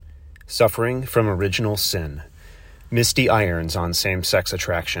Suffering from Original Sin. Misty irons on same-sex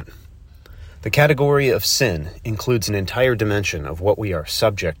attraction. The category of sin includes an entire dimension of what we are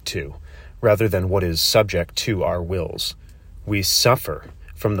subject to, rather than what is subject to our wills. We suffer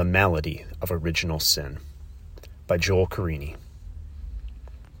from the malady of original sin. By Joel Carini.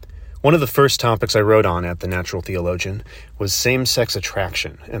 One of the first topics I wrote on at The Natural Theologian was same-sex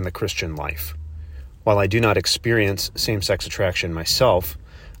attraction and the Christian life. While I do not experience same-sex attraction myself,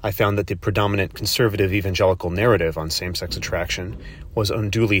 I found that the predominant conservative evangelical narrative on same-sex attraction was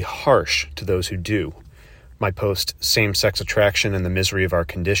unduly harsh to those who do. My post, Same-Sex Attraction and the Misery of Our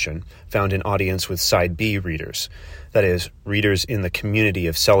Condition, found an audience with Side B readers, that is, readers in the community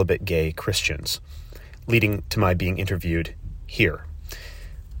of celibate gay Christians, leading to my being interviewed here.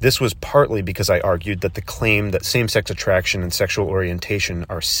 This was partly because I argued that the claim that same-sex attraction and sexual orientation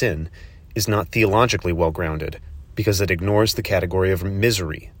are sin is not theologically well-grounded, because it ignores the category of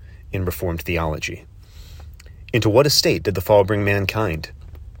misery in Reformed theology. Into what estate did the fall bring mankind?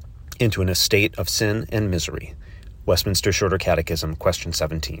 Into an estate of sin and misery. Westminster Shorter Catechism, question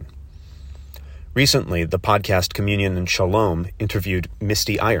 17. Recently, the podcast Communion and Shalom interviewed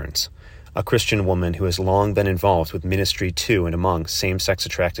Misty Irons, a Christian woman who has long been involved with ministry to and among same-sex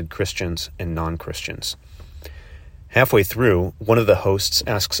attracted Christians and non-Christians. Halfway through, one of the hosts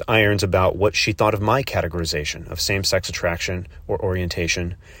asks Irons about what she thought of my categorization of same-sex attraction or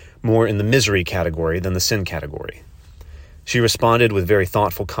orientation, more in the misery category than the sin category. She responded with very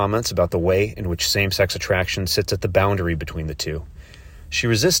thoughtful comments about the way in which same-sex attraction sits at the boundary between the two. She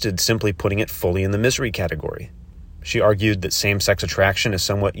resisted simply putting it fully in the misery category. She argued that same-sex attraction is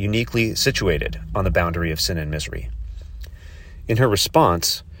somewhat uniquely situated on the boundary of sin and misery. In her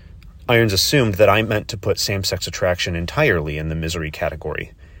response, Irons assumed that I meant to put same-sex attraction entirely in the misery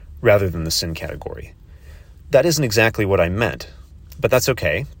category, rather than the sin category. That isn't exactly what I meant, but that's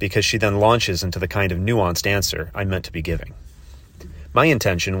okay, because she then launches into the kind of nuanced answer I meant to be giving. My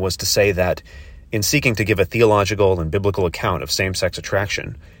intention was to say that, in seeking to give a theological and biblical account of same-sex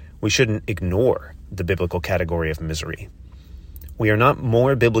attraction, we shouldn't ignore the biblical category of misery. We are not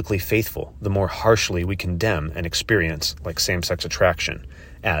more biblically faithful the more harshly we condemn an experience like same-sex attraction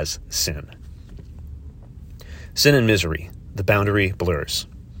as sin. Sin and misery, the boundary blurs.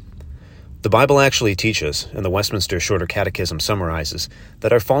 The Bible actually teaches, and the Westminster Shorter Catechism summarizes,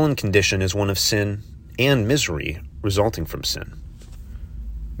 that our fallen condition is one of sin and misery resulting from sin.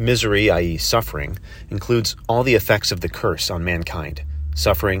 Misery, i.e. suffering, includes all the effects of the curse on mankind: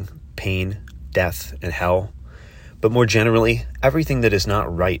 suffering, pain, death, and hell, but more generally, everything that is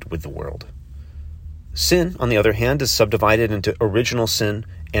not right with the world. Sin, on the other hand, is subdivided into original sin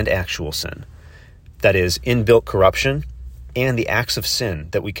and actual sin. That is, inbuilt corruption and the acts of sin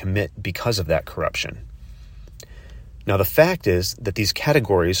that we commit because of that corruption. Now, the fact is that these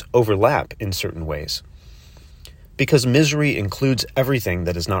categories overlap in certain ways. Because misery includes everything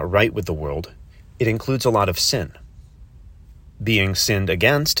that is not right with the world, it includes a lot of sin. Being sinned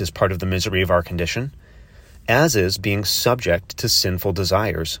against is part of the misery of our condition, as is being subject to sinful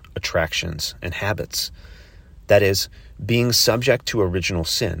desires, attractions, and habits. That is, being subject to original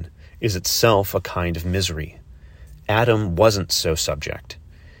sin is itself a kind of misery. Adam wasn't so subject.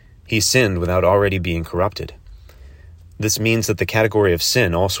 He sinned without already being corrupted. This means that the category of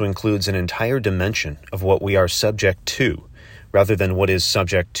sin also includes an entire dimension of what we are subject to, rather than what is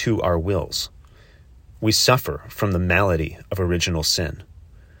subject to our wills. We suffer from the malady of original sin.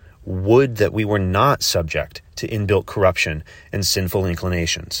 Would that we were not subject to inbuilt corruption and sinful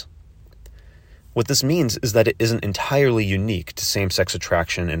inclinations. What this means is that it isn't entirely unique to same-sex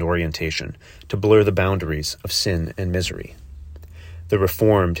attraction and orientation to blur the boundaries of sin and misery. The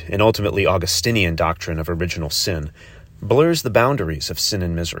Reformed and ultimately Augustinian doctrine of original sin blurs the boundaries of sin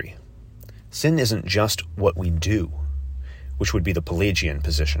and misery. Sin isn't just what we do, which would be the Pelagian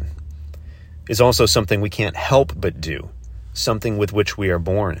position. It's also something we can't help but do, something with which we are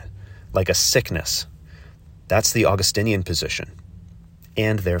born, like a sickness. That's the Augustinian position,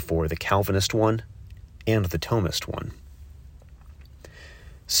 and therefore the Calvinist one and the Thomist one.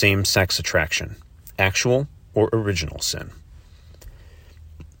 Same-sex attraction, actual or original sin.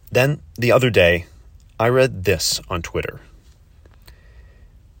 Then, the other day, I read this on Twitter.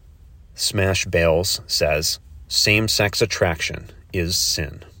 Smash Bales says, same-sex attraction is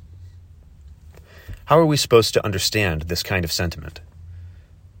sin. How are we supposed to understand this kind of sentiment?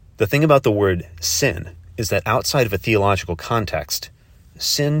 The thing about the word sin is that outside of a theological context,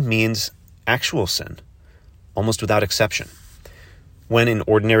 sin means actual sin, almost without exception. When in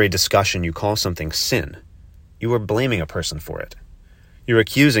ordinary discussion you call something sin, you are blaming a person for it. You're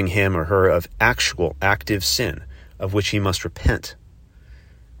accusing him or her of actual active sin, of which he must repent.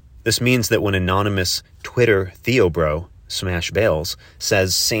 This means that when anonymous Twitter Theobro, Smash Bales,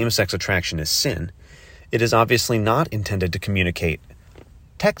 says same-sex attraction is sin, it is obviously not intended to communicate.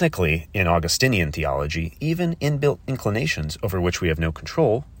 Technically, in Augustinian theology, even inbuilt inclinations over which we have no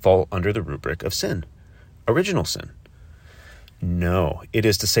control fall under the rubric of sin, original sin. No, it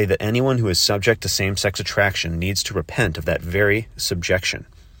is to say that anyone who is subject to same-sex attraction needs to repent of that very subjection.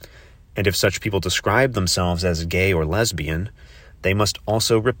 And if such people describe themselves as gay or lesbian, they must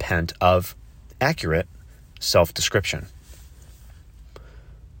also repent of accurate self-description.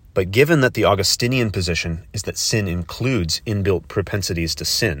 But given that the Augustinian position is that sin includes inbuilt propensities to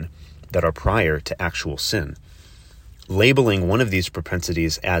sin that are prior to actual sin, labeling one of these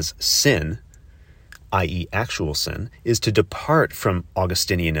propensities as sin, i.e. actual sin, is to depart from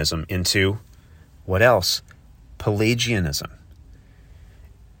Augustinianism into, what else? Pelagianism.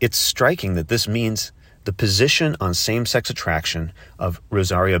 It's striking that this means the position on same-sex attraction of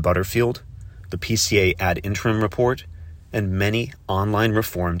Rosaria Butterfield, the PCA ad interim report, and many online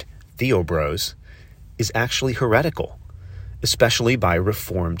Reformed Theobros is actually heretical, especially by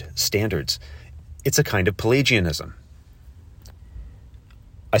Reformed standards. It's a kind of Pelagianism.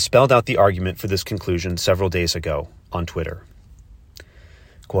 I spelled out the argument for this conclusion several days ago on Twitter.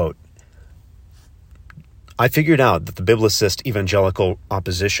 Quote, I figured out that the biblicist evangelical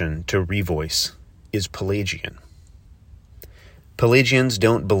opposition to revoice is Pelagian. Pelagians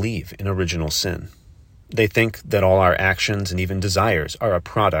don't believe in original sin. They think that all our actions and even desires are a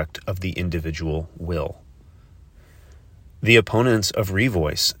product of the individual will. The opponents of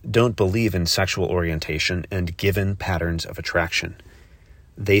revoice don't believe in sexual orientation and given patterns of attraction.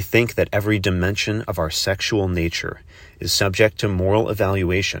 They think that every dimension of our sexual nature is subject to moral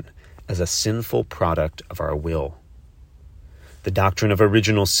evaluation as a sinful product of our will. The doctrine of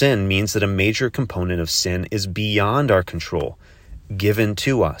original sin means that a major component of sin is beyond our control, given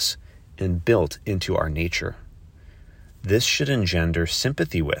to us, and built into our nature. This should engender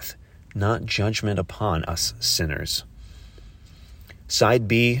sympathy with, not judgment upon us sinners. Side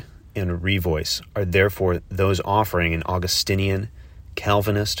B and revoice are therefore those offering an Augustinian,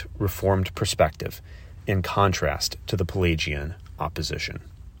 Calvinist, Reformed perspective in contrast to the Pelagian opposition.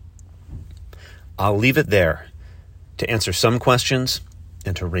 I'll leave it there to answer some questions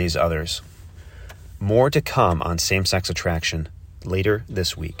and to raise others. More to come on same-sex attraction later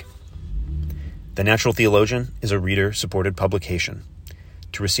this week. The Natural Theologian is a reader-supported publication.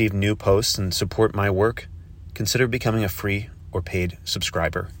 To receive new posts and support my work, consider becoming a free or paid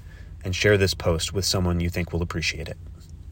subscriber and share this post with someone you think will appreciate it.